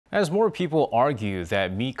As more people argue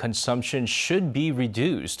that meat consumption should be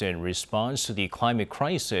reduced in response to the climate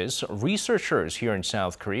crisis, researchers here in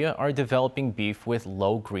South Korea are developing beef with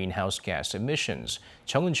low greenhouse gas emissions.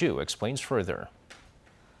 JEONG Eun-joo explains further.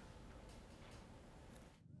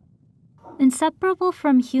 Inseparable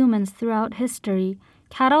from humans throughout history,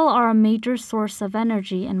 cattle are a major source of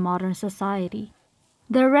energy in modern society.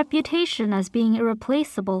 Their reputation as being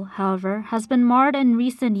irreplaceable, however, has been marred in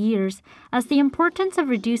recent years as the importance of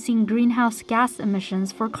reducing greenhouse gas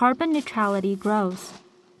emissions for carbon neutrality grows.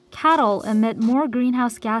 Cattle emit more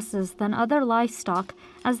greenhouse gases than other livestock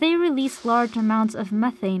as they release large amounts of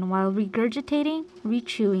methane while regurgitating,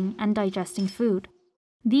 rechewing, and digesting food.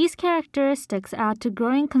 These characteristics add to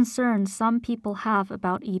growing concerns some people have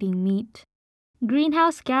about eating meat.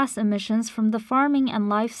 Greenhouse gas emissions from the farming and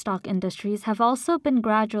livestock industries have also been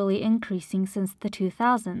gradually increasing since the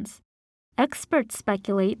 2000s. Experts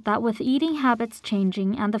speculate that with eating habits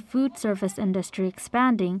changing and the food service industry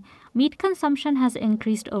expanding, meat consumption has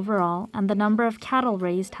increased overall and the number of cattle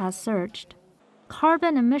raised has surged.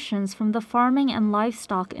 Carbon emissions from the farming and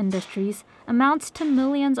livestock industries amounts to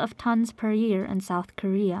millions of tons per year in South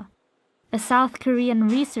Korea. A South Korean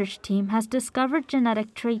research team has discovered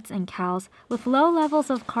genetic traits in cows with low levels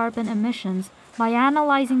of carbon emissions by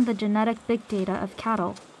analyzing the genetic big data of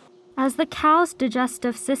cattle. As the cow's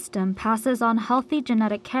digestive system passes on healthy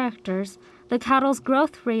genetic characters, the cattle's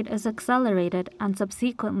growth rate is accelerated and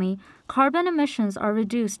subsequently, carbon emissions are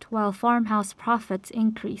reduced while farmhouse profits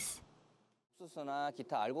increase.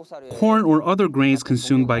 Corn or other grains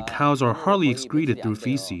consumed by cows are hardly excreted through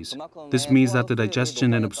feces. This means that the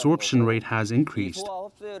digestion and absorption rate has increased.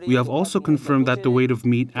 We have also confirmed that the weight of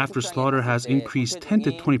meat after slaughter has increased 10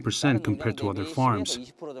 to 20% compared to other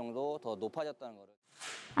farms.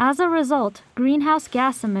 As a result, greenhouse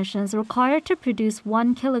gas emissions required to produce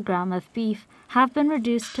 1 kilogram of beef have been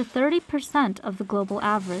reduced to 30% of the global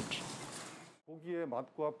average.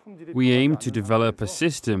 We aim to develop a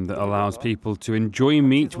system that allows people to enjoy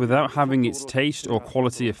meat without having its taste or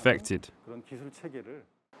quality affected.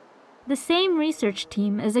 The same research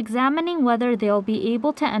team is examining whether they'll be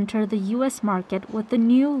able to enter the U.S. market with the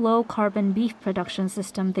new low-carbon beef production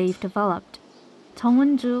system they've developed. JEONG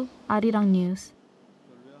Eun-joo, Arirang News.